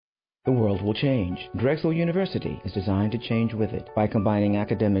The world will change. Drexel University is designed to change with it. By combining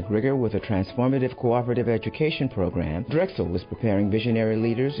academic rigor with a transformative cooperative education program, Drexel is preparing visionary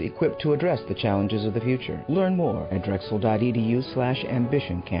leaders equipped to address the challenges of the future. Learn more at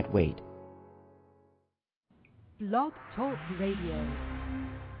drexel.edu/ambition. Can't wait. Blog Talk Radio.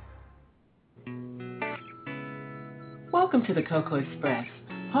 Welcome to the Cocoa Express,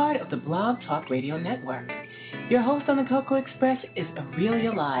 part of the Blog Talk Radio Network. Your host on the Cocoa Express is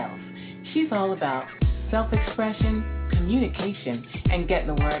Aurelia Lyles. She's all about self-expression, communication, and getting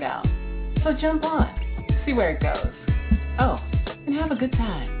the word out. So jump on, see where it goes. Oh, and have a good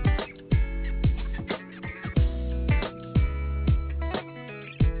time.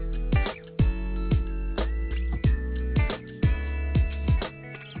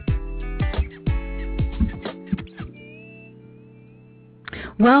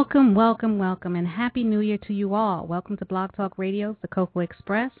 Welcome, welcome, welcome, and Happy New Year to you all. Welcome to Blog Talk Radio, the Cocoa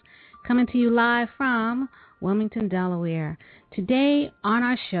Express, coming to you live from Wilmington, Delaware. Today on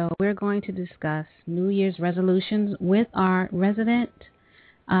our show, we're going to discuss New Year's resolutions with our resident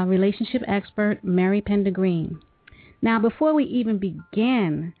relationship expert, Mary Pender Greene. Now, before we even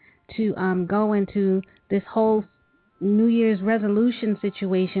begin to go into this whole New Year's resolution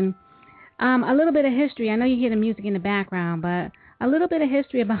situation, a little bit of history. I know you hear the music in the background, but a little bit of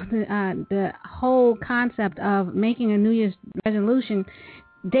history about the whole concept of making a New Year's resolution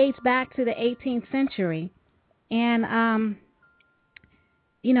dates back to the 18th century. And,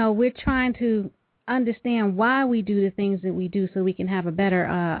 we're trying to understand why we do the things that we do so we can have a better,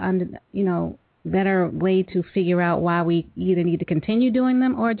 better way to figure out why we either need to continue doing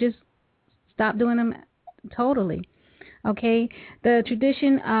them or just stop doing them totally. Okay, the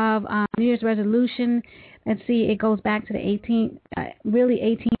tradition of New Year's resolution, let's see, it goes back to the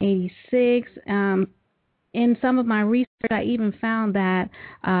 1886. In some of my research, I even found that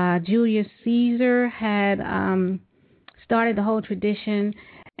Julius Caesar had started the whole tradition,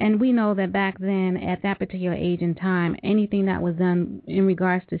 and we know that back then, at that particular age and time, anything that was done in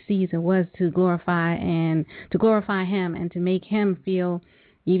regards to Caesar was to glorify him and to make him feel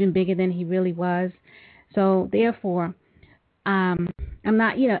even bigger than he really was. So therefore, I'm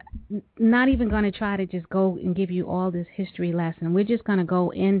not even going to try to just go and give you all this history lesson. We're just going to go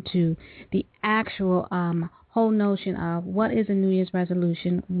into the actual whole notion of what is a New Year's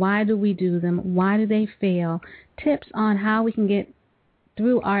resolution, why do we do them, why do they fail, tips on how we can get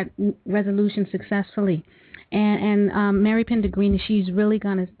through our resolution successfully. And Mary Pender Greene, she's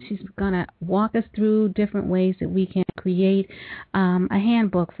gonna walk us through different ways that we can create a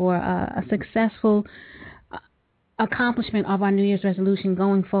handbook for a successful accomplishment of our New Year's resolution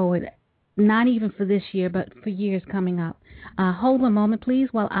going forward, not even for this year, but for years coming up. Hold one moment,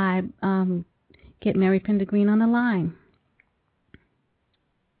 please, while I get Mary Pender Greene on the line.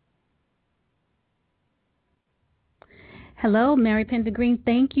 Hello, Mary Pender Greene.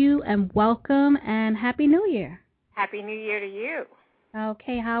 Thank you and welcome and Happy New Year. Happy New Year to you.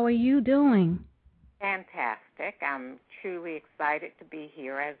 Okay, how are you doing? Fantastic. I'm truly excited to be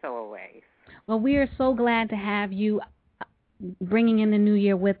here as always. Well, we are so glad to have you bringing in the new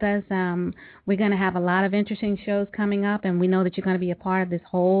year with us. We're going to have a lot of interesting shows coming up, and we know that you're going to be a part of this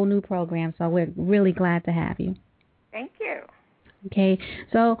whole new program, so we're really glad to have you. Thank you. Okay,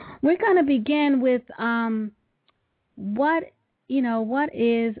 so we're going to begin with what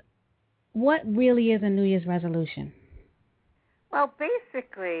really is a New Year's resolution? Well,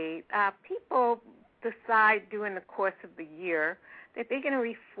 basically, people decide during the course of the year that they're going to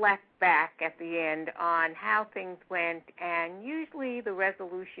reflect back at the end on how things went, and usually the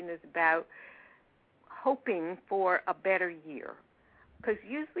resolution is about hoping for a better year, because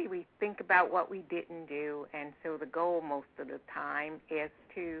usually we think about what we didn't do, and so the goal most of the time is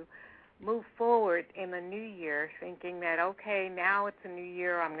to move forward in the new year thinking that, okay, now it's a new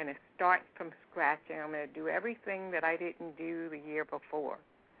year, I'm going to start from scratch, and I'm going to do everything that I didn't do the year before.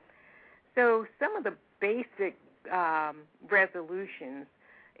 So some of the basic resolutions,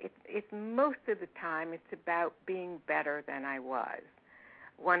 it's most of the time it's about being better than I was.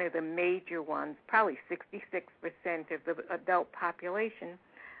 One of the major ones, probably 66% of the adult population,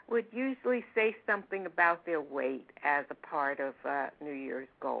 would usually say something about their weight as a part of New Year's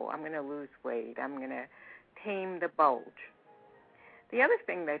goal. I'm going to lose weight. I'm going to tame the bulge. The other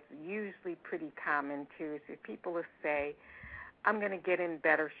thing that's usually pretty common, too, is that people will say, I'm going to get in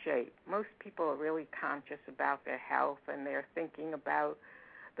better shape. Most people are really conscious about their health, and they're thinking about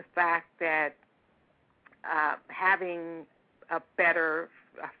the fact that having a better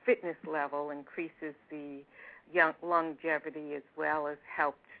fitness level increases the longevity as well as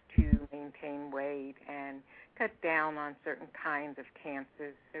helps to maintain weight and cut down on certain kinds of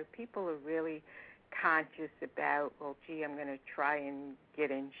cancers. So people are really conscious about, well, gee, I'm going to try and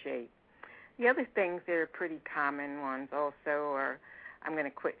get in shape. The other things that are pretty common ones also are, I'm going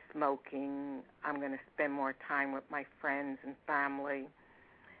to quit smoking, I'm going to spend more time with my friends and family,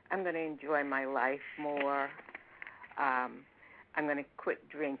 I'm going to enjoy my life more, I'm going to quit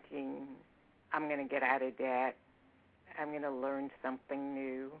drinking, I'm going to get out of debt, I'm going to learn something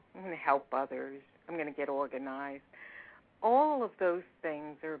new, I'm going to help others, I'm going to get organized. All of those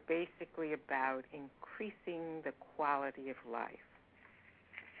things are basically about increasing the quality of life.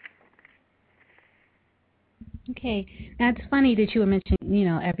 Okay, now it's funny that you were mentioning,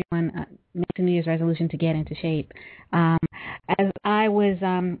 everyone makes a New Year's resolution to get into shape. As I was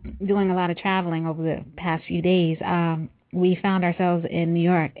doing a lot of traveling over the past few days, we found ourselves in New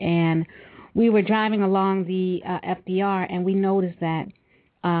York, and we were driving along the FDR, and we noticed that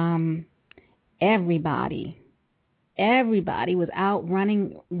everybody was out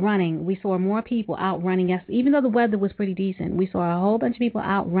running. We saw more people out running. Yes, even though the weather was pretty decent, we saw a whole bunch of people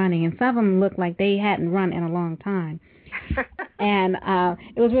out running, and some of them looked like they hadn't run in a long time. And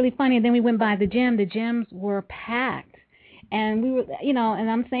it was really funny. And then we went by the gym. The gyms were packed, and we were, and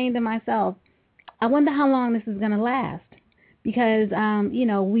I'm saying to myself, I wonder how long this is going to last, because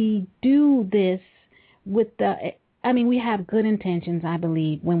we do this with we have good intentions, I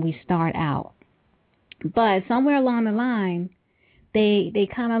believe, when we start out. But somewhere along the line, they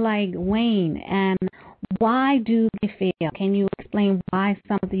kind of like wane. And why do they fail? Can you explain why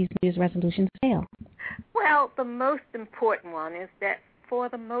some of these New Year's resolutions fail? Well, the most important one is that for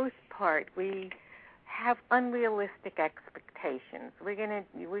the most part, we have unrealistic expectations. We're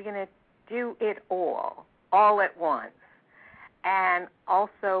gonna do it all at once, and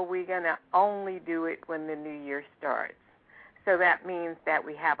also we're gonna only do it when the new year starts. So that means that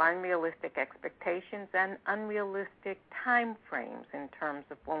we have unrealistic expectations and unrealistic time frames in terms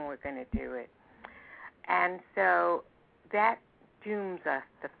of when we're going to do it. And so that dooms us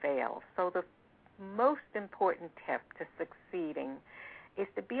to fail. So the most important tip to succeeding is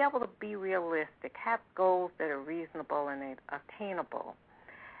to be able to be realistic, have goals that are reasonable and attainable.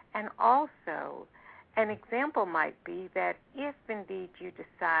 And also, an example might be that if indeed you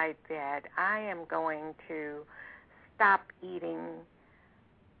decide that I am going to stop eating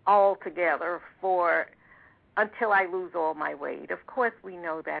altogether until I lose all my weight. Of course, we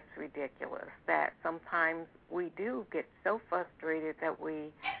know that's ridiculous, that sometimes we do get so frustrated that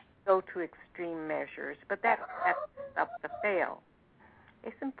we go to extreme measures, but that's up to fail.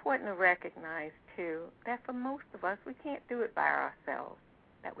 It's important to recognize, too, that for most of us, we can't do it by ourselves,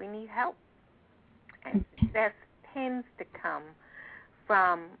 that we need help. And success tends to come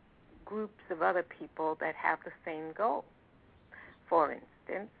from groups of other people that have the same goal. For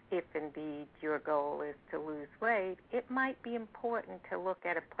instance, if indeed your goal is to lose weight, it might be important to look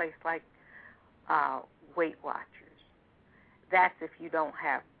at a place like Weight Watchers. That's if you don't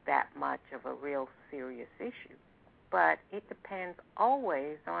have that much of a real serious issue. But it depends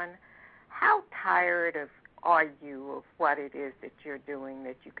always on how tired are you of what it is that you're doing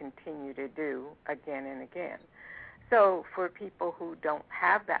that you continue to do again and again. So for people who don't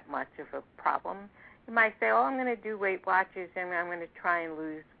have that much of a problem, you might say, I'm going to do Weight Watchers and I'm going to try and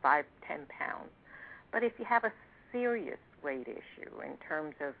lose 5-10 pounds. But if you have a serious weight issue in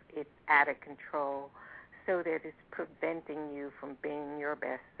terms of it's out of control so that it's preventing you from being your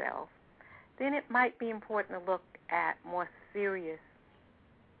best self, then it might be important to look at more serious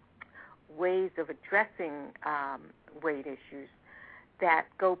ways of addressing weight issues that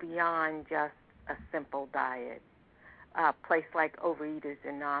go beyond just a simple diet. A place like Overeaters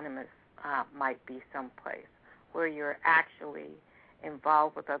Anonymous might be someplace where you're actually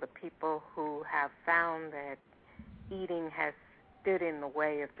involved with other people who have found that eating has stood in the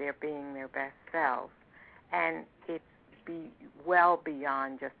way of their being their best selves. And it's well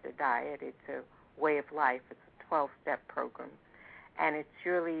beyond just a diet. It's a way of life. It's a 12-step program. And it's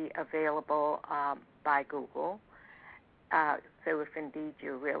surely available by Google. So if indeed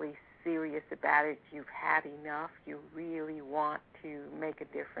you're really serious about it, you've had enough, you really want to make a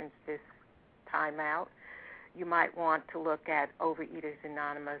difference this time out, you might want to look at Overeaters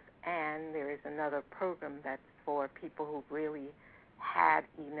Anonymous, and there is another program that's for people who've really had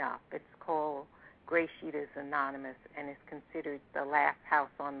enough. It's called Gray Eaters Anonymous, and is considered the last house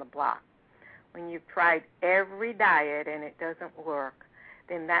on the block. When you've tried every diet and it doesn't work,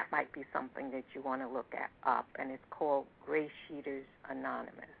 then that might be something that you want to look up, and it's called Gray Eaters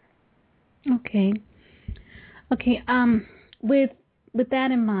Anonymous. Okay. With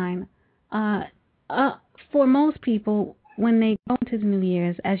that in mind, for most people, when they go into the New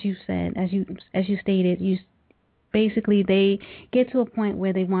Year's, as you said, as you stated, you basically they get to a point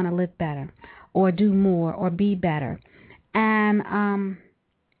where they want to live better or do more or be better. And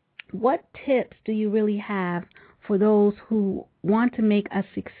what tips do you really have for those who want to make a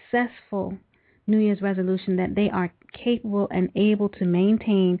successful New Year's resolution that they are capable and able to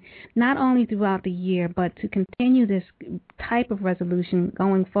maintain not only throughout the year, but to continue this type of resolution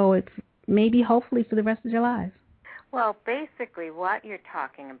going forward, maybe hopefully for the rest of their lives? Well, basically what you're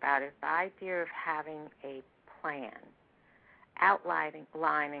talking about is the idea of having a plan, outlining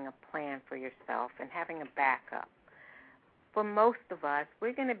a plan for yourself and having a backup. For most of us,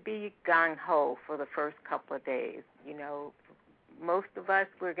 we're going to be gung-ho for the first couple of days. You know, most of us,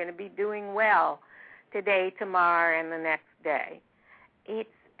 we're going to be doing well today, tomorrow, and the next day. It's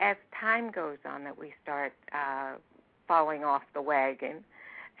as time goes on that we start falling off the wagon.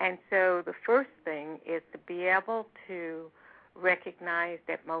 And so the first thing is to be able to recognize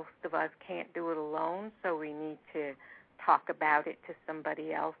that most of us can't do it alone, so we need to talk about it to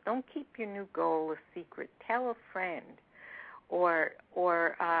somebody else. Don't keep your new goal a secret. Tell a friend. Or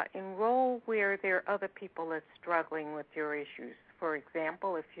enroll where there are other people that's struggling with your issues. For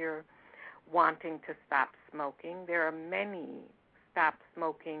example, if you're wanting to stop smoking, there are many stop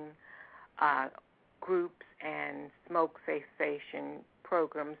smoking groups and smoke cessation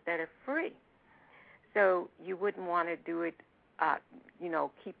programs that are free. So you wouldn't want to do it,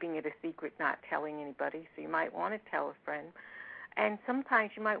 keeping it a secret, not telling anybody. So you might want to tell a friend. And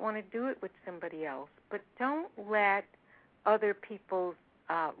sometimes you might want to do it with somebody else. But don't let other people's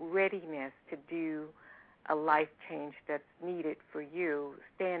readiness to do a life change that's needed for you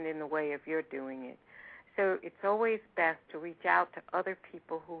stand in the way of your doing it. So it's always best to reach out to other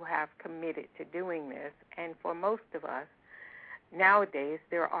people who have committed to doing this. And for most of us, nowadays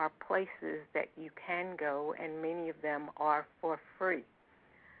there are places that you can go, and many of them are for free,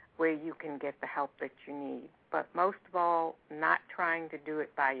 where you can get the help that you need. But most of all, not trying to do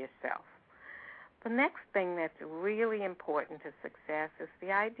it by yourself. The next thing that's really important to success is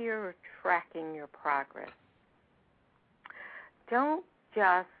the idea of tracking your progress. Don't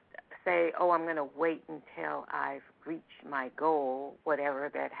just say, I'm going to wait until I've reached my goal, whatever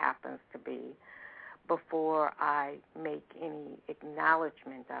that happens to be, before I make any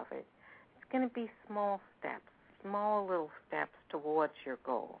acknowledgement of it. It's going to be small steps, small little steps towards your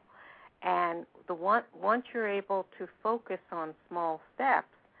goal. And once you're able to focus on small steps,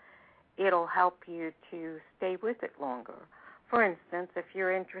 it'll help you to stay with it longer. For instance, if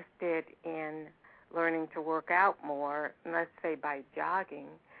you're interested in learning to work out more, let's say by jogging,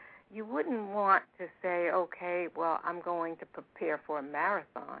 you wouldn't want to say, okay, well, I'm going to prepare for a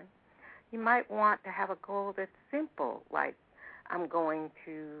marathon. You might want to have a goal that's simple, like I'm going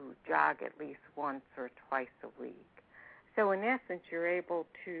to jog at least once or twice a week. So in essence, you're able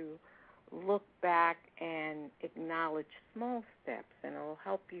to look back and acknowledge small steps, and it'll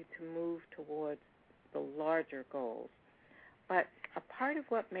help you to move towards the larger goals. But a part of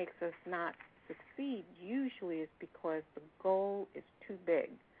what makes us not succeed usually is because the goal is too big,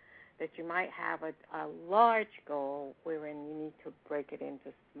 that you might have a large goal wherein you need to break it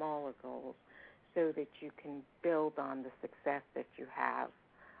into smaller goals so that you can build on the success that you have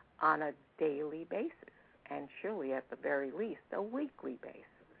on a daily basis, and surely at the very least a weekly basis.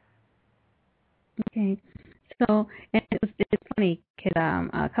 Okay, so and it's funny because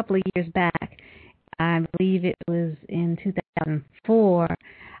a couple of years back, I believe it was in 2004,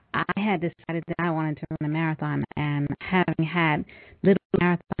 I had decided that I wanted to run a marathon, and having had little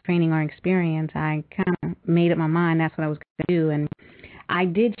marathon training or experience, I kind of made up my mind that's what I was going to do, and I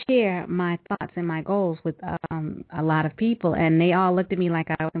did share my thoughts and my goals with a lot of people, and they all looked at me like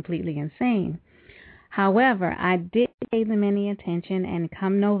I was completely insane. However, I did pay them any attention, and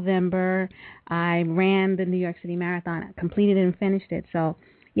come November, I ran the New York City Marathon, completed it and finished it. So,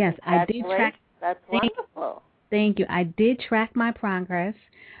 yes, I did track. That's wonderful. Thank you. I did track my progress.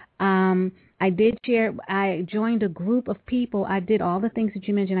 I did share. I joined a group of people. I did all the things that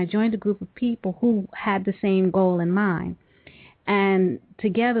you mentioned. I joined a group of people who had the same goal in mind. And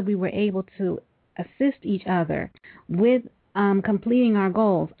together we were able to assist each other with completing our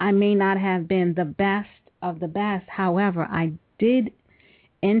goals. I may not have been the best of the best. However, I did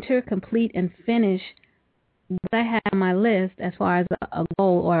enter, complete, and finish what I had on my list as far as a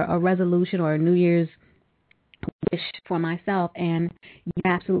goal or a resolution or a New Year's wish for myself. And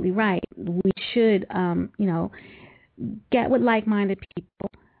you're absolutely right. We should, get with like-minded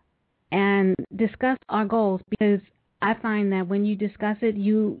people and discuss our goals, because I find that when you discuss it,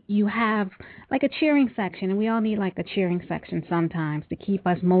 you have like a cheering section, and we all need like a cheering section sometimes to keep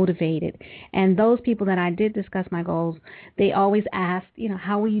us motivated. And those people that I did discuss my goals, they always asked,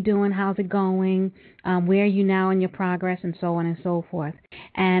 how are you doing? How's it going? Where are you now in your progress? And so on and so forth.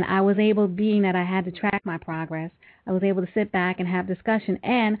 And I was able, being that I had to track my progress, I was able to sit back and have discussion.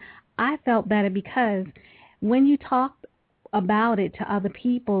 And I felt better because when you talk about it to other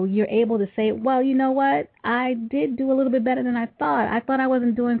people, you're able to say, well, you know what? I did do a little bit better than I thought. I thought I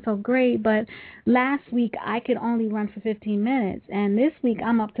wasn't doing so great, but last week I could only run for 15 minutes, and this week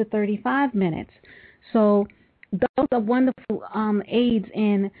I'm up to 35 minutes. So those are wonderful aids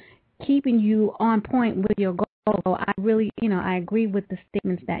in keeping you on point with your goal. I really, I agree with the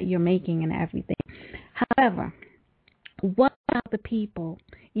statements that you're making and everything. However, what about the people,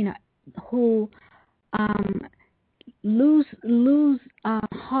 who lose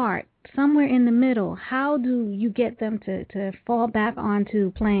heart somewhere in the middle? How do you get them to fall back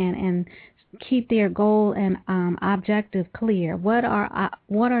onto plan and keep their goal and objective clear? What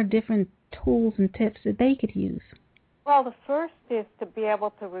are different tools and tips that they could use? Well, the first is to be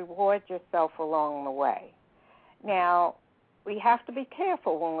able to reward yourself along the way. Now, we have to be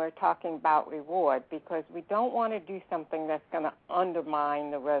careful when we're talking about reward, because we don't want to do something that's going to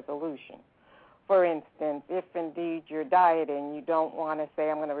undermine the resolution. For instance, if indeed you're dieting, you don't want to say,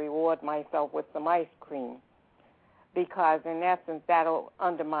 I'm going to reward myself with some ice cream, because in essence that'll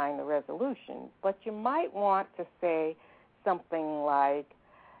undermine the resolution. But you might want to say something like,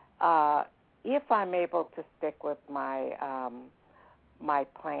 if I'm able to stick with my my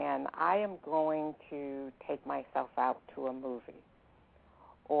plan, I am going to take myself out to a movie,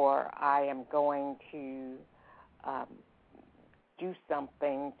 or I am going to do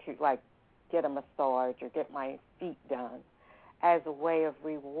something to, like, get a massage or get my feet done, as a way of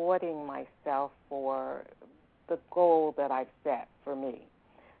rewarding myself for the goal that I've set for me.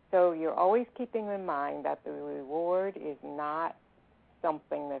 So you're always keeping in mind that the reward is not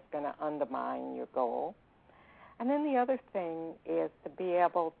something that's going to undermine your goal. And then the other thing is to be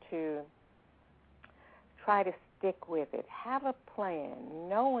able to try to stick with it. Have a plan,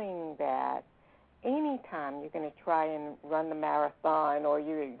 knowing that anytime you're going to try and run the marathon, or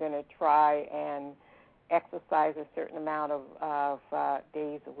you're going to try and exercise a certain amount of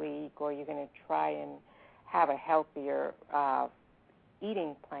days a week, or you're going to try and have a healthier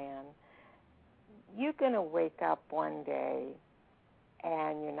eating plan, you're going to wake up one day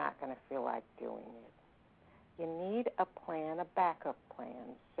and you're not going to feel like doing it. You need a plan, a backup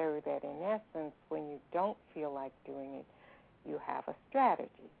plan, so that in essence, when you don't feel like doing it, you have a strategy.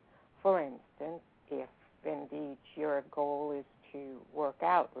 For instance, if indeed your goal is to work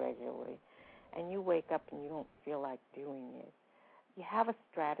out regularly and you wake up and you don't feel like doing it, you have a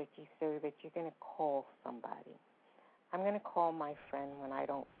strategy so that you're going to call somebody. I'm going to call my friend when I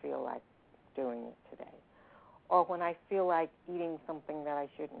don't feel like doing it today. Or when I feel like eating something that I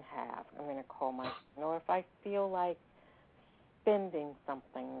shouldn't have, I'm going to call my friend. Or if I feel like spending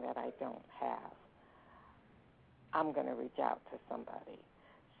something that I don't have, I'm going to reach out to somebody.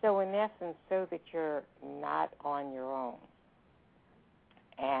 So in essence, so that you're not on your own,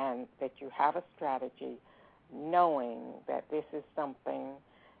 and that you have a strategy, knowing that this is something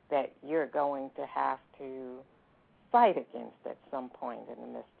that you're going to have to fight against at some point in the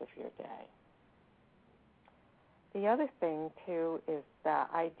midst of your day. The other thing, too, is the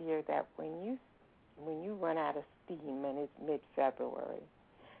idea that when you run out of steam and it's mid-February,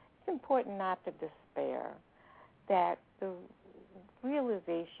 it's important not to despair, that the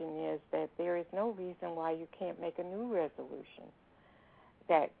realization is that there is no reason why you can't make a new resolution,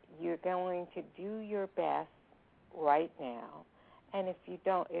 that you're going to do your best right now, and if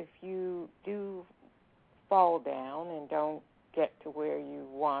you do fall down and don't get to where you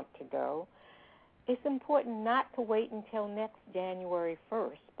want to go, it's important not to wait until next January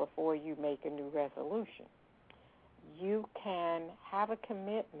 1st before you make a new resolution. You can have a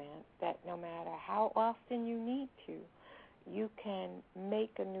commitment that no matter how often you need to, you can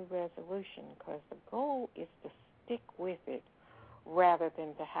make a new resolution, because the goal is to stick with it rather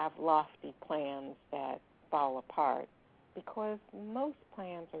than to have lofty plans that fall apart, because most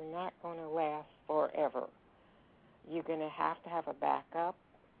plans are not going to last forever. You're going to have a backup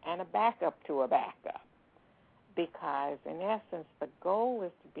and a backup to a backup, because in essence the goal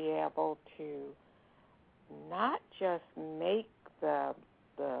is to be able to not just make the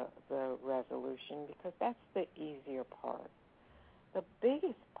resolution, because that's the easier part. The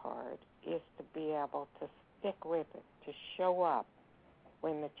biggest part is to be able to stick with it, to show up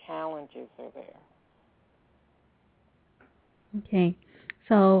when the challenges are there. Okay,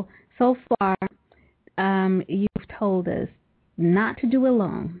 so far you've told us not to do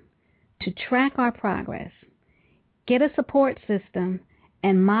alone, to track our progress, get a support system,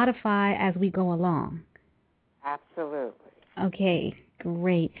 and modify as we go along. Absolutely. Okay,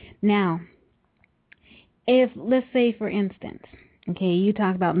 great. Now, if, let's say, for instance, okay, you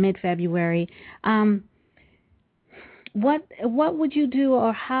talked about mid-February, what would you do,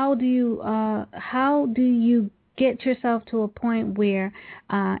 or how do you get yourself to a point where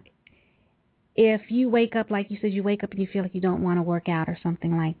if you wake up, like you said, you wake up and you feel like you don't want to work out or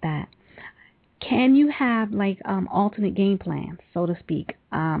something like that, can you have like alternate game plans, so to speak?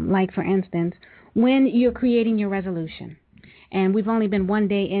 Like, for instance, when you're creating your resolution, and we've only been one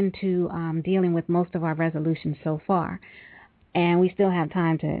day into dealing with most of our resolutions so far, and we still have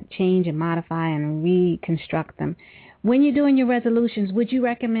time to change and modify and reconstruct them. When you're doing your resolutions, would you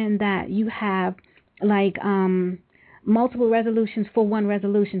recommend that you have like multiple resolutions for one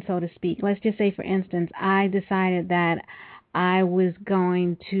resolution, so to speak? Let's just say, for instance, I decided that I was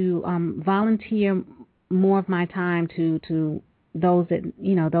going to volunteer more of my time to those that,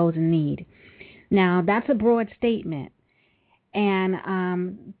 those in need. Now, that's a broad statement,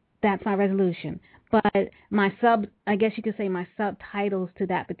 and that's my resolution. But I guess you could say my subtitles to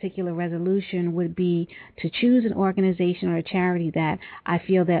that particular resolution would be to choose an organization or a charity that I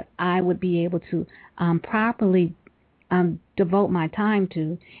feel that I would be able to properly devote my time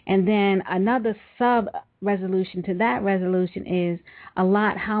to. And then another sub-resolution to that resolution is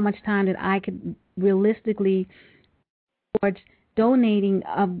allot how much time that I could realistically towards donating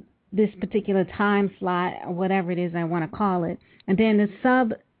of this particular time slot, or whatever it is I want to call it. And then the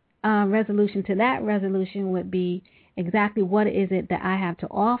sub-resolution to that resolution would be exactly what is it that I have to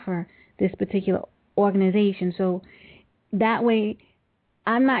offer this particular organization. So that way,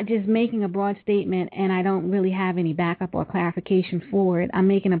 I'm not just making a broad statement and I don't really have any backup or clarification for it. I'm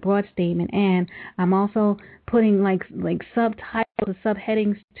making a broad statement, and I'm also putting like subtitles or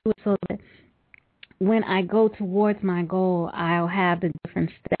subheadings to it, so that when I go towards my goal, I'll have the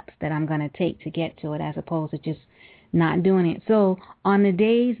different steps that I'm going to take to get to it, as opposed to just not doing it. So on the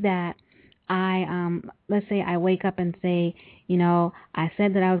days that I, let's say I wake up and say, I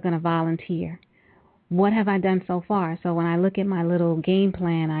said that I was going to volunteer. What have I done so far? So when I look at my little game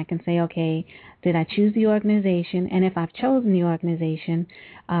plan, I can say, okay, did I choose the organization? And if I've chosen the organization,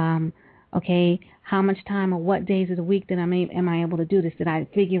 okay, how much time or what days of the week am I able to do this? Did I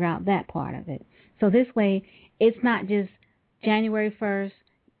figure out that part of it? So this way, it's not just January 1st,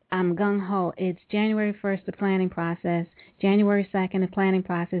 I'm gung-ho. It's January 1st, the planning process, January 2nd, the planning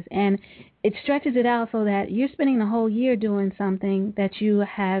process, and it stretches it out so that you're spending the whole year doing something that you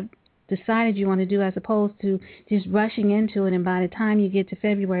have decided you want to do, as opposed to just rushing into it, and by the time you get to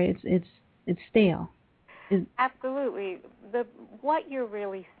February, it's stale. Absolutely. What you're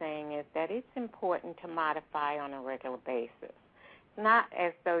really saying is that it's important to modify on a regular basis. Not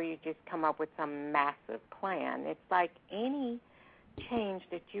as though you just come up with some massive plan. It's like any change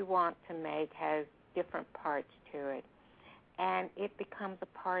that you want to make has different parts to it, and it becomes a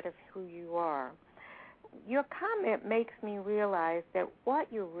part of who you are. Your comment makes me realize that what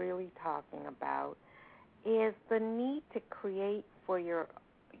you're really talking about is the need to create for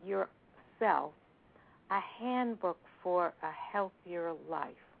yourself a handbook for a healthier life.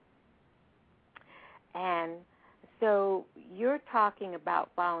 And so you're talking about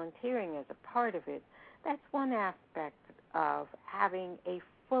volunteering as a part of it. That's one aspect of having a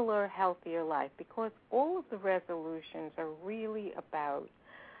fuller, healthier life, because all of the resolutions are really about,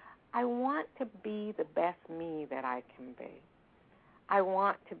 I want to be the best me that I can be. I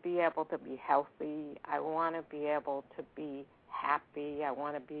want to be able to be healthy. I want to be able to be happy. I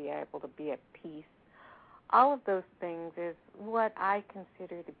want to be able to be at peace. All of those things is what I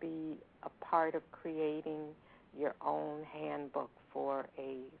consider to be a part of creating your own handbook for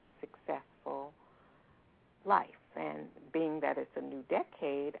a successful life. And being that it's a new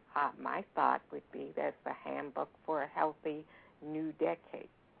decade, my thought would be that's a handbook for a healthy new decade.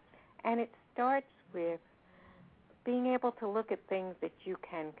 And it starts with being able to look at things that you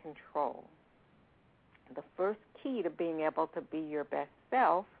can control. The first key to being able to be your best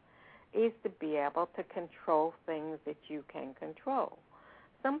self is to be able to control things that you can control.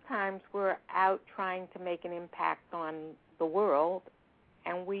 Sometimes we're out trying to make an impact on the world,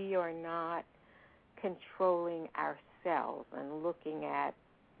 and we are not controlling ourselves and looking at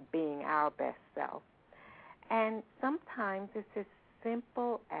being our best self. And sometimes it's as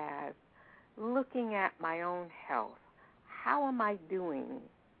simple as looking at my own health. How am I doing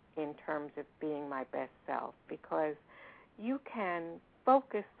in terms of being my best self? Because you can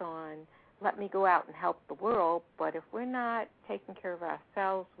focus on, let me go out and help the world, but if we're not taking care of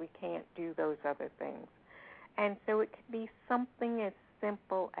ourselves, we can't do those other things. And so it can be something as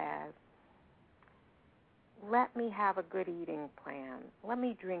simple as, let me have a good eating plan. Let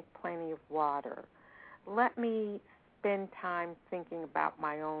me drink plenty of water. Let me spend time thinking about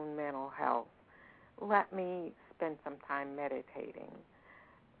my own mental health. Let me spend some time meditating.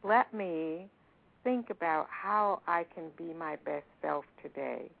 Let me think about how I can be my best self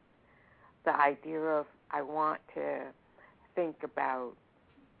today. The idea of I want to think about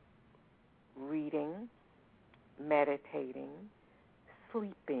reading, meditating,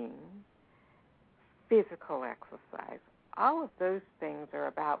 sleeping, physical exercise. All of those things are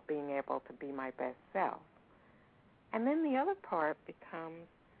about being able to be my best self. And then the other part becomes,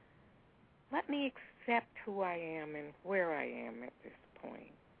 let me accept who I am and where I am at this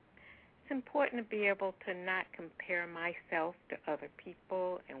point. It's important to be able to not compare myself to other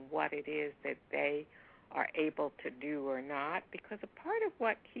people and what it is that they are able to do or not, because a part of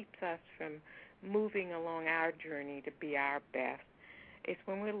what keeps us from moving along our journey to be our best is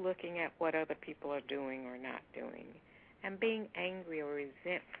when we're looking at what other people are doing or not doing and being angry or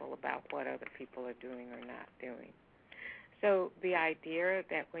resentful about what other people are doing or not doing. So the idea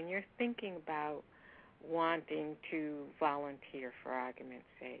that when you're thinking about wanting to volunteer, for argument's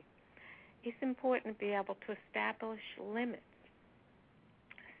sake, it's important to be able to establish limits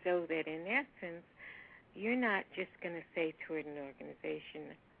so that in essence, you're not just going to say to an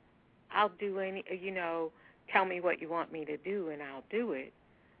organization, I'll do tell me what you want me to do and I'll do it.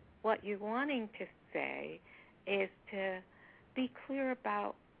 What you're wanting to say is to be clear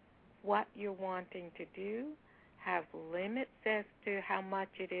about what you're wanting to do, have limits as to how much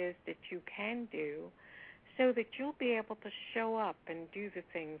it is that you can do, so that you'll be able to show up and do the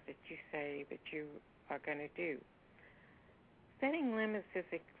things that you say that you are going to do. Setting limits is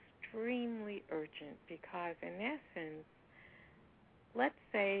extremely urgent because, in essence, let's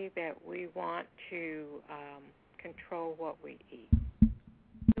say that we want to control what we eat.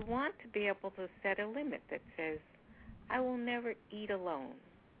 We want to be able to set a limit that says, I will never eat alone,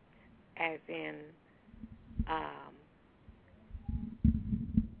 as in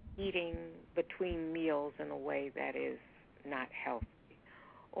eating between meals in a way that is not healthy.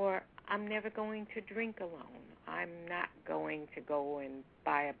 Or I'm never going to drink alone. I'm not going to go and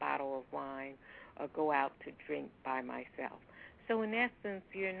buy a bottle of wine or go out to drink by myself. So in essence,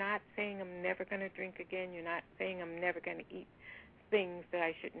 you're not saying I'm never going to drink again. You're not saying I'm never going to eat things that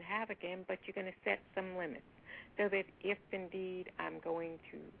I shouldn't have again, but you're going to set some limits so that if indeed I'm going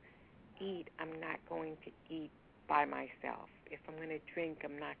to eat, I'm not going to eat by myself. If I'm going to drink,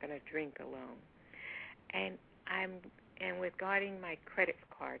 I'm not going to drink alone. And regarding my credit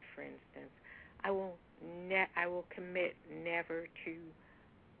card, for instance, I will commit never to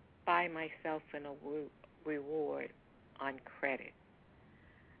buy myself an reward on credit.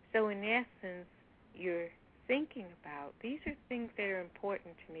 So in essence, you're thinking about, these are things that are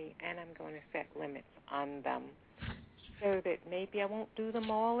important to me, and I'm going to set limits on them so that maybe I won't do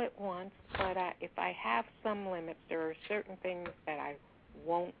them all at once, but if I have some limits, there are certain things that I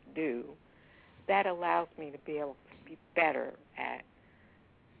won't do. That allows me to be able to be better at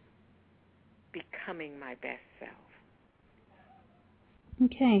becoming my best self.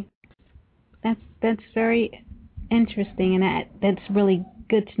 Okay. That's very interesting, and that's really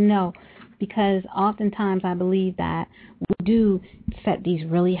good to know, because oftentimes I believe that we do set these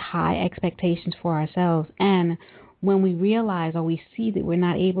really high expectations for ourselves, and when we realize or we see that we're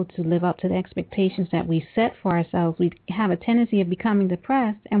not able to live up to the expectations that we set for ourselves, we have a tendency of becoming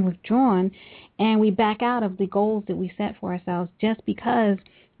depressed and withdrawn, and we back out of the goals that we set for ourselves just because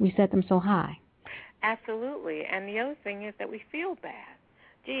we set them so high. Absolutely. And the other thing is that we feel bad.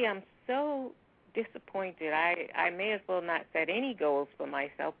 Gee, I'm so disappointed. I may as well not set any goals for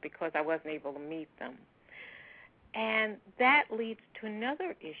myself because I wasn't able to meet them. And that leads to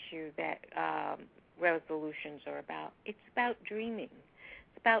another issue that resolutions are about. It's about dreaming.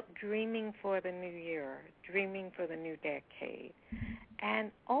 It's about dreaming for the new year, dreaming for the new decade.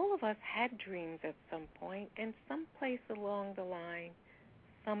 And all of us had dreams at some point, and someplace along the line,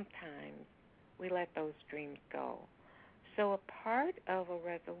 sometimes we let those dreams go. So a part of a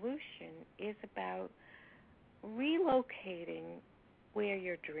resolution is about relocating where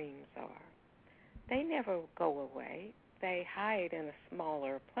your dreams are. They never go away. They hide in a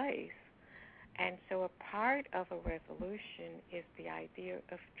smaller place. And so a part of a resolution is the idea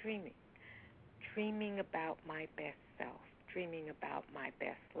of dreaming about my best self, dreaming about my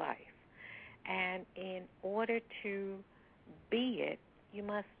best life. And in order to be it, you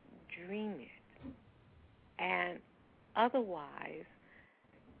must dream it. And otherwise,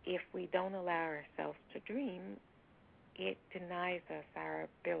 if we don't allow ourselves to dream, it denies us our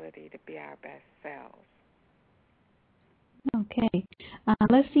ability to be our best selves. Okay.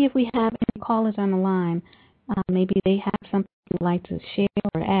 Let's see if we have any callers on the line. Maybe they have something they'd like to share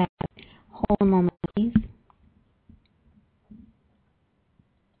or add. Hold a moment, please.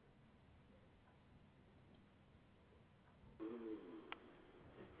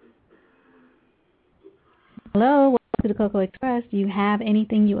 Hello, welcome to the Cocoa Express. Do you have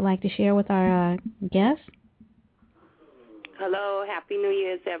anything you would like to share with our guests? Hello, Happy New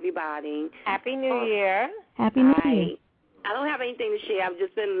Year's, everybody. Happy New Year. Happy New Year. I don't have anything to share. I've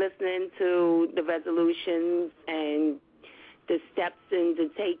just been listening to the resolutions and the steps to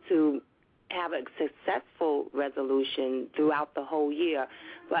take to have a successful resolution throughout the whole year.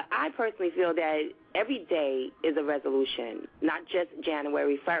 But I personally feel that every day is a resolution, not just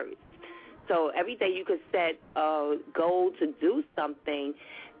January 1st. So every day you could set a goal to do something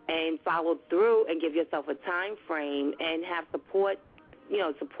and follow through and give yourself a time frame and have support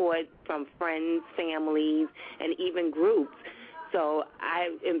from friends, families, and even groups. So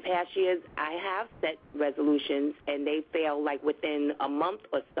in past years, I have set resolutions, and they fail like within a month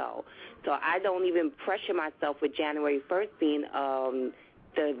or so. So I don't even pressure myself with January 1st being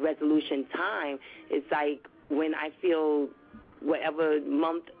the resolution time. It's like when I feel whatever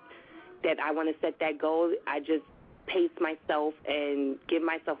month that I want to set that goal, I just pace myself and give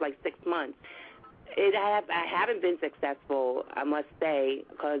myself like 6 months. I haven't been successful, I must say,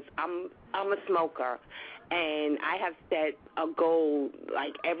 because I'm a smoker, and I have set a goal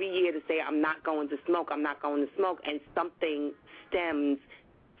like every year to say I'm not going to smoke, and something stems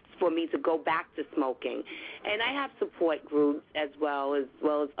for me to go back to smoking. And I have support groups as well as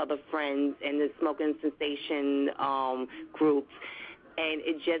other friends in the smoking cessation groups. And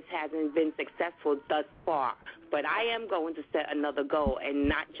it just hasn't been successful thus far. But I am going to set another goal, and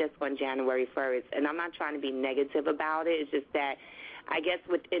not just on January 1st. And I'm not trying to be negative about it. It's just that I guess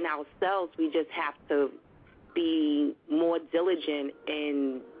within ourselves we just have to be more diligent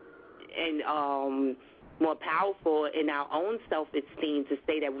and more powerful in our own self-esteem to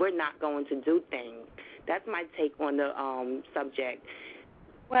say that we're not going to do things. That's my take on the subject.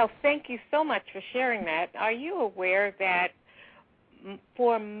 Well, thank you so much for sharing that. Are you aware that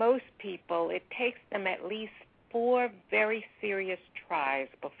for most people, it takes them at least 4 very serious tries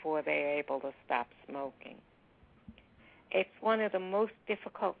before they're able to stop smoking? It's one of the most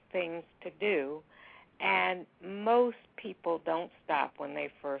difficult things to do, and most people don't stop when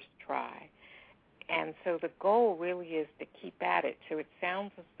they first try. And so the goal really is to keep at it. So it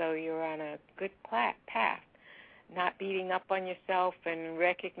sounds as though you're on a good path, not beating up on yourself and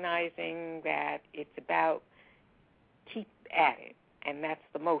recognizing that it's about keep at it. And that's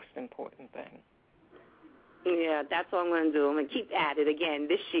the most important thing. Yeah, that's what I'm going to do. I'm going to keep at it again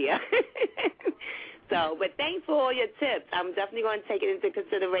this year. But thanks for all your tips. I'm definitely going to take it into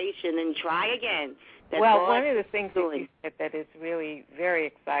consideration and try again. One of the things that you said that is really very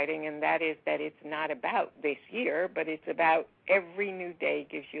exciting, and that is that it's not about this year, but it's about every new day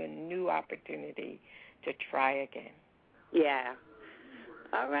gives you a new opportunity to try again. Yeah.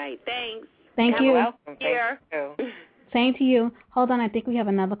 All right. Thanks. Thank you. You're welcome. Thank you. Same to you. Hold on, I think we have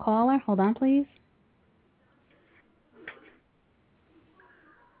another caller. Hold on, please.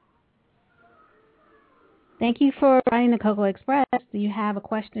 Thank you for riding the Cocoa Express. Do you have a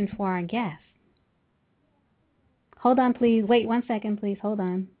question for our guest? Hold on, please. Wait 1 second, please. Hold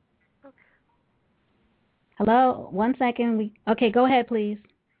on. Okay. Hello? 1 second. Okay, go ahead, please.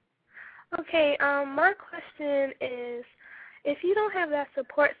 Okay, my question is, if you don't have that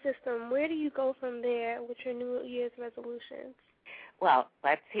support system, where do you go from there with your New Year's resolutions? Well,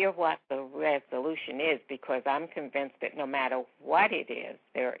 let's hear what the resolution is, because I'm convinced that no matter what it is,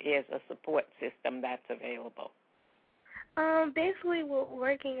 there is a support system that's available. Basically, we're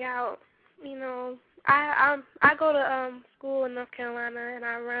working out. I go to school in North Carolina, and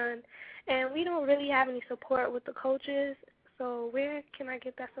I run, and we don't really have any support with the coaches. So where can I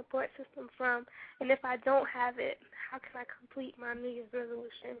get that support system from? And if I don't have it, how can I complete my New Year's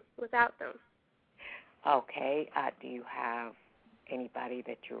resolution without them? Okay. Do you have anybody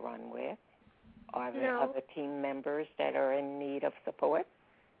that you run with? Are there other team members that are in need of support?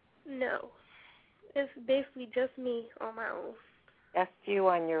 No. It's basically just me on my own. Just you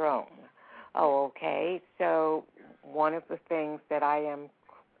on your own. Oh, okay. So one of the things that I am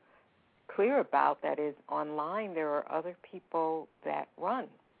clear about that is online there are other people that run.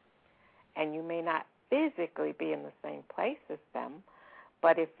 And you may not physically be in the same place as them,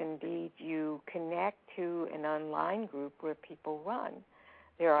 but if indeed you connect to an online group where people run,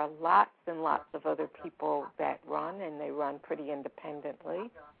 there are lots and lots of other people that run, and they run pretty independently.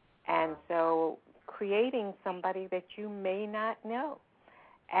 And so creating somebody that you may not know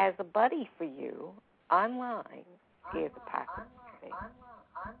as a buddy for you online is a possibility.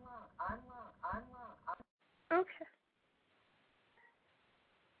 Okay.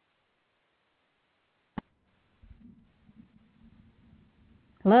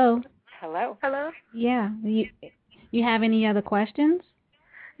 Hello? Hello. Hello? Yeah. You have any other questions?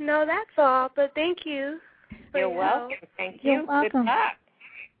 No, that's all, but thank you. You're welcome. Thank you. You're welcome. Good luck.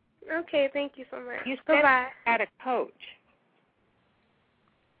 Okay, thank you so much. You said Bye-bye. you had a coach.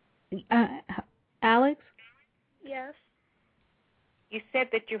 Alex? Yes. You said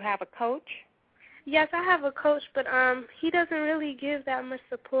that you have a coach? Yes, I have a coach, but he doesn't really give that much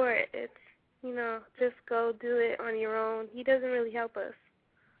support. It's, just go do it on your own. He doesn't really help us.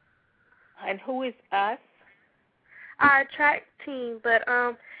 And who is us? Our track team, but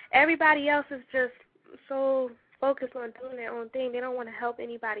everybody else is just so focused on doing their own thing. They don't want to help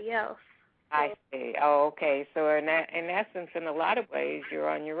anybody else. I see. Oh, okay. So in essence, in a lot of ways, you're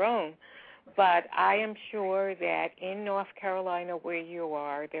on your own. But I am sure that in North Carolina where you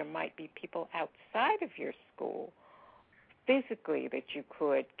are, there might be people outside of your school physically that you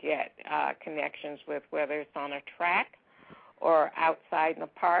could get connections with, whether it's on a track or outside in the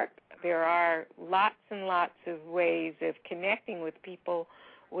park. There are lots and lots of ways of connecting with people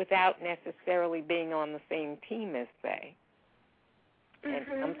without necessarily being on the same team as they. And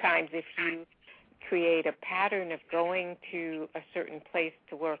sometimes if you create a pattern of going to a certain place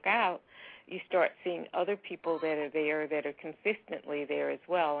to work out, you start seeing other people that are there that are consistently there as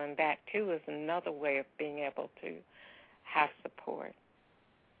well, and that, too, is another way of being able to have support.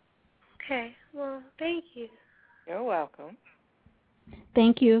 Okay. Well, thank you. You're welcome.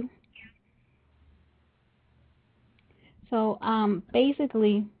 Thank you. So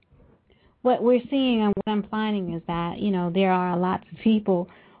basically, what we're seeing and what I'm finding is that, there are lots of people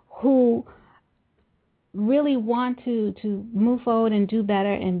who really want to move forward and do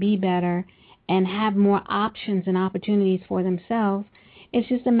better and be better and have more options and opportunities for themselves. It's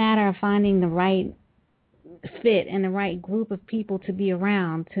just a matter of finding the right fit and the right group of people to be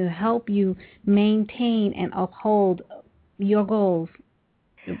around to help you maintain and uphold your goals,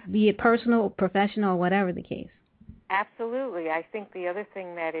 be it personal, professional, or whatever the case. Absolutely. I think the other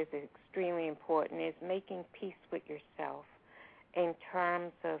thing that is extremely important is making peace with yourself in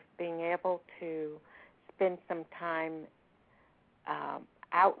terms of being able to spend some time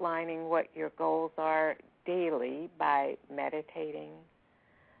outlining what your goals are daily by meditating.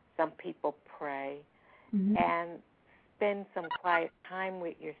 Some people pray, and spend some quiet time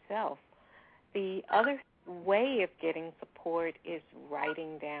with yourself. The other way of getting support is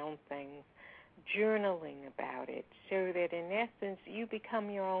writing down things, journaling about it, so that in essence you become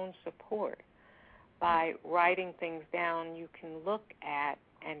your own support. By writing things down, you can look at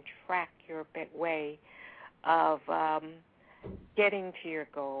and track your way of getting to your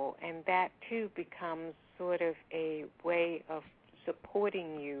goal, and that too becomes sort of a way of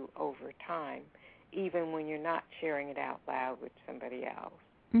supporting you over time, even when you're not sharing it out loud with somebody else.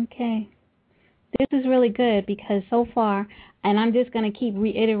 Okay. This is really good because so far, and I'm just going to keep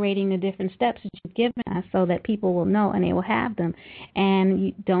reiterating the different steps that you've given us so that people will know and they will have them. And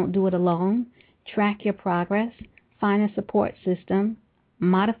you don't do it alone. Track your progress. Find a support system.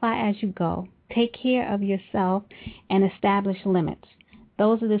 Modify as you go. Take care of yourself and establish limits.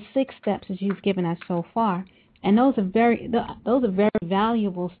 Those are the 6 steps that you've given us so far. And those are very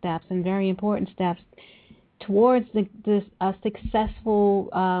valuable steps and very important steps towards a successful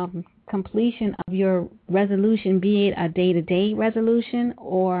completion of your resolution, be it a day-to-day resolution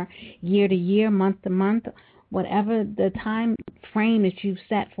or year-to-year, month-to-month, whatever the time frame that you've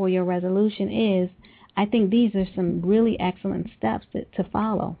set for your resolution is. I think these are some really excellent steps to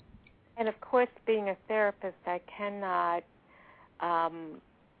follow. And, of course, being a therapist, I cannot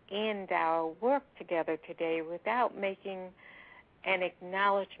end our work together today without making an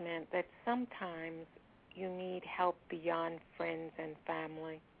acknowledgement that sometimes you need help beyond friends and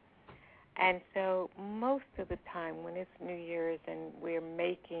family. And so most of the time when it's New Year's and we're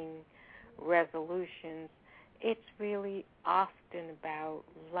making resolutions, it's really often about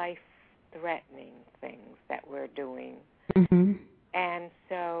life-threatening things that we're doing. And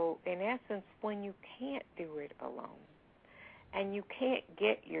so, in essence, when you can't do it alone, and you can't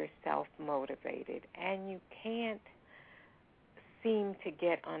get yourself motivated, and you can't seem to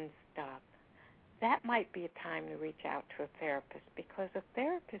get unstuck, that might be a time to reach out to a therapist, because a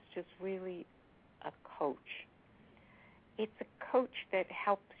therapist is really a coach. It's a coach that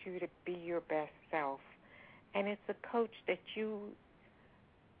helps you to be your best self, and it's a coach that you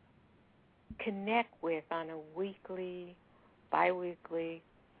connect with on a weekly, biweekly,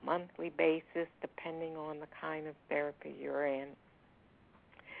 monthly basis, depending on the kind of therapy you're in.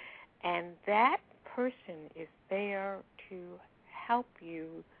 And that person is there to help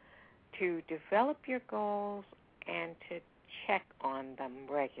you to develop your goals and to check on them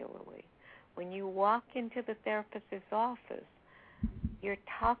regularly. When you walk into the therapist's office, you're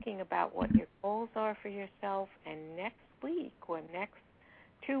talking about what your goals are for yourself, and next week or next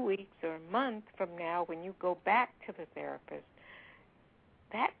 2 weeks or a month from now, when you go back to the therapist,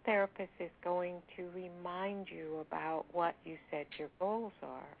 that therapist is going to remind you about what you said your goals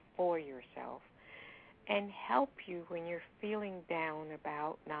are for yourself and help you when you're feeling down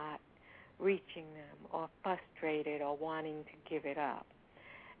about not reaching them or frustrated or wanting to give it up.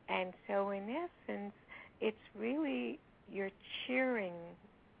 And so in essence, it's really your cheering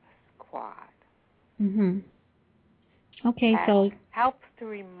squad. Mm-hmm. Okay, that so helps to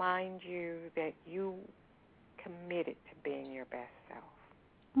remind you that you committed to being your best self.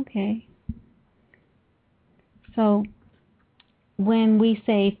 Okay. So when we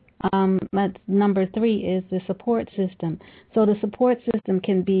say number 3 is the support system. So the support system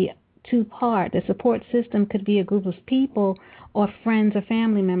can be two-part. The support system could be a group of people or friends or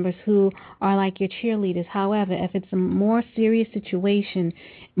family members who are like your cheerleaders. However, if it's a more serious situation,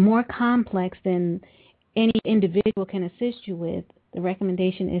 more complex than any individual can assist you with, the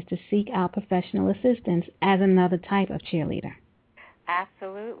recommendation is to seek out professional assistance as another type of cheerleader.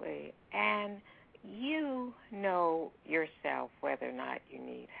 Absolutely. And you know yourself whether or not you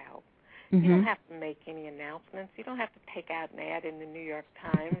need help. Mm-hmm. You don't have to make any announcements. You don't have to take out an ad in the New York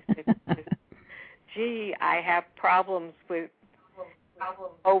Times that says, gee, I have problems with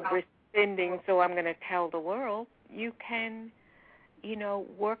overspending, so I'm going to tell the world. You can,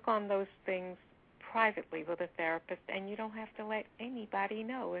 work on those things privately with a therapist, and you don't have to let anybody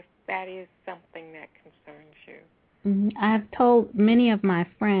know if that is something that concerns you. Mm-hmm. I've told many of my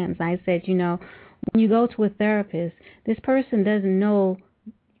friends, I said, when you go to a therapist, this person doesn't know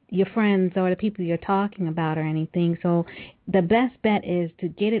your friends or the people you're talking about or anything. So the best bet is to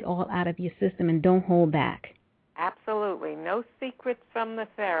get it all out of your system and don't hold back. Absolutely. No secrets from the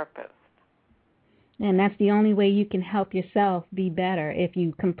therapist. And that's the only way you can help yourself be better, if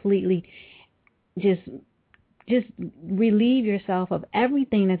you completely just relieve yourself of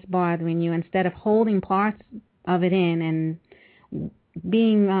everything that's bothering you instead of holding parts of it in and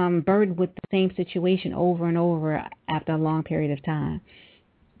being burdened with the same situation over and over after a long period of time.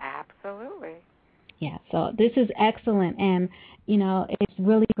 Absolutely. Yeah, so this is excellent, and, it's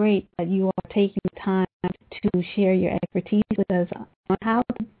really great that you are taking the time to share your expertise with us on how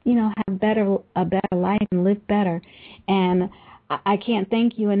to, have a better life and live better, and I can't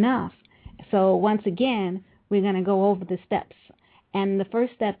thank you enough. So once again, we're going to go over the steps, and the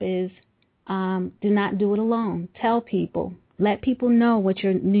first step is do not do it alone. Tell people. Let people know what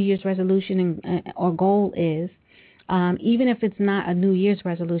your New Year's resolution or goal is. Even if it's not a New Year's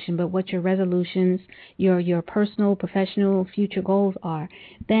resolution, but what your resolutions, your personal, professional, future goals are.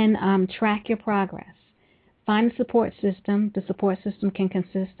 Then track your progress. Find a support system. The support system can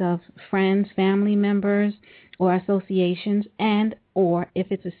consist of friends, family members, or associations, and or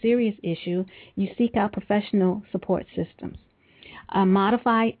if it's a serious issue, you seek out professional support systems.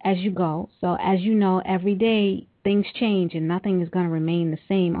 Modify as you go. So as you know, every day things change and nothing is going to remain the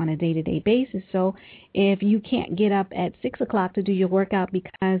same on a day-to-day basis. So if you can't get up at 6 o'clock to do your workout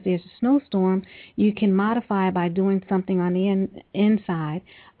because there's a snowstorm, you can modify by doing something on the inside.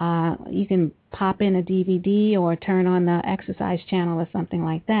 You can pop in a DVD or turn on the exercise channel or something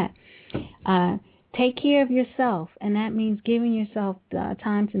like that. Take care of yourself, and that means giving yourself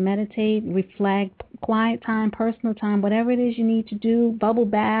time to meditate, reflect, quiet time, personal time, whatever it is you need to do, bubble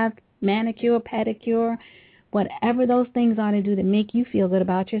bath, manicure, pedicure, whatever those things are to do that make you feel good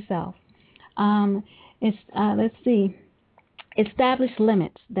about yourself. Let's see. Establish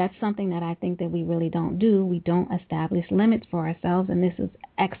limits. That's something that I think that we really don't do. We don't establish limits for ourselves, and this is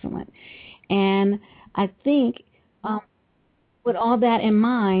excellent. And I think with all that in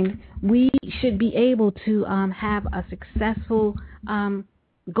mind, we should be able to have a successful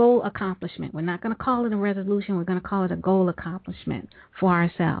goal accomplishment. We're not going to call it a resolution. We're going to call it a goal accomplishment for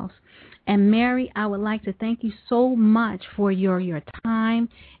ourselves. And Mary, I would like to thank you so much for your time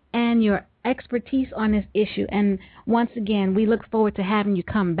and your expertise on this issue. And once again, we look forward to having you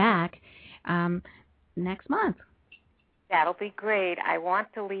come back next month. That'll be great. I want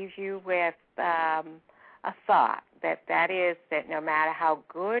to leave you with a thought, that is that no matter how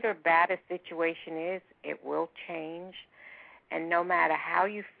good or bad a situation is, it will change. And no matter how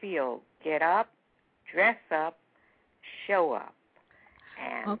you feel, get up, dress up, show up.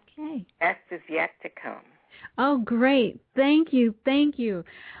 And okay. Best is yet to come. Oh, great. Thank you. Thank you.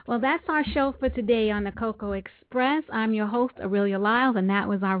 Well, that's our show for today on the Cocoa Express. I'm your host, Aurelia Lyles, and that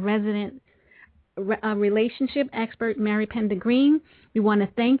was our resident relationship expert, Mary Pender Greene. We want to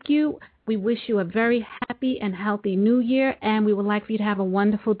thank you. We wish you a very happy and healthy new year, and we would like for you to have a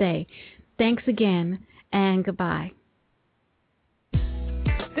wonderful day. Thanks again, and goodbye.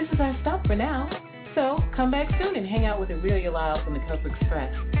 This is our stop for now. So come back soon and hang out with Aurelia Lyles on the Cocoa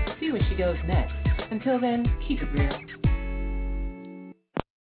Express. See where she goes next. Until then, keep it real.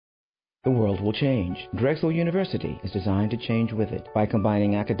 The world will change. Drexel University is designed to change with it. By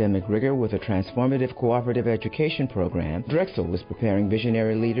combining academic rigor with a transformative cooperative education program, Drexel is preparing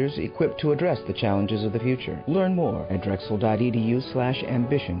visionary leaders equipped to address the challenges of the future. Learn more at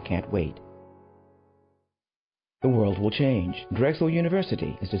drexel.edu/ambition. Can't wait. The world will change. Drexel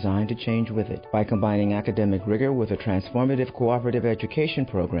University is designed to change with it. By combining academic rigor with a transformative cooperative education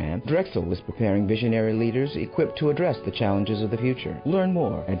program, Drexel is preparing visionary leaders equipped to address the challenges of the future. Learn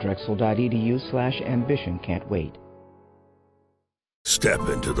more at drexel.edu/ambition. Can't wait. Step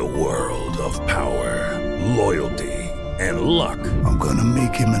into the world of power, loyalty, and luck. I'm gonna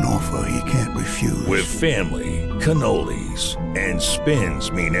make him an offer he can't refuse. With family, cannolis, and spins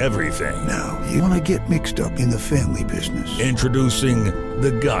mean everything. Now, you wanna get mixed up in the family business. Introducing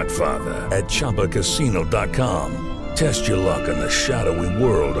The Godfather at ChumbaCasino.com. Test your luck in the shadowy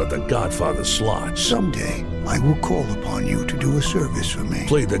world of The Godfather slot. Someday, I will call upon you to do a service for me.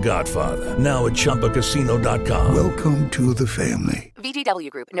 Play The Godfather, now at ChumbaCasino.com. Welcome to the family. VGW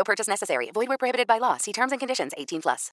Group. No purchase necessary. Void where prohibited by law. See terms and conditions. 18+.